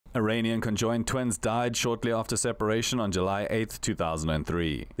Iranian conjoined twins died shortly after separation on July 8,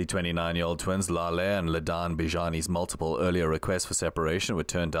 2003. The 29-year-old twins Laleh and Ladan Bijani's multiple earlier requests for separation were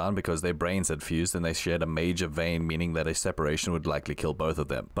turned down because their brains had fused and they shared a major vein, meaning that a separation would likely kill both of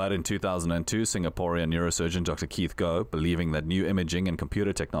them. But in 2002, Singaporean neurosurgeon Dr Keith Goh, believing that new imaging and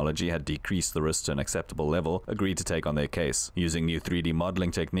computer technology had decreased the risk to an acceptable level, agreed to take on their case. Using new 3D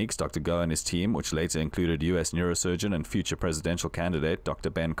modeling techniques, Dr Goh and his team, which later included US neurosurgeon and future presidential candidate Dr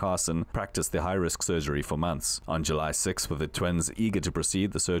Ben Carson, practiced the high-risk surgery for months. On July 6, with the twins eager to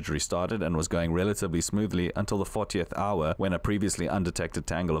proceed, the surgery started and was going relatively smoothly until the 40th hour when a previously undetected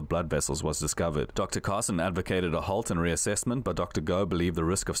tangle of blood vessels was discovered. Dr Carson advocated a halt and reassessment, but Dr Goh believed the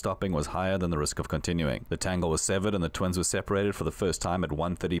risk of stopping was higher than the risk of continuing. The tangle was severed and the twins were separated for the first time at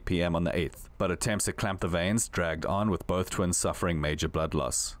 1:30 p.m. on the 8th. But attempts to clamp the veins dragged on, with both twins suffering major blood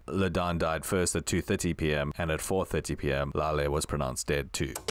loss. Ladan died first at 2:30 p.m. and at 4:30 p.m. Laleh was pronounced dead too.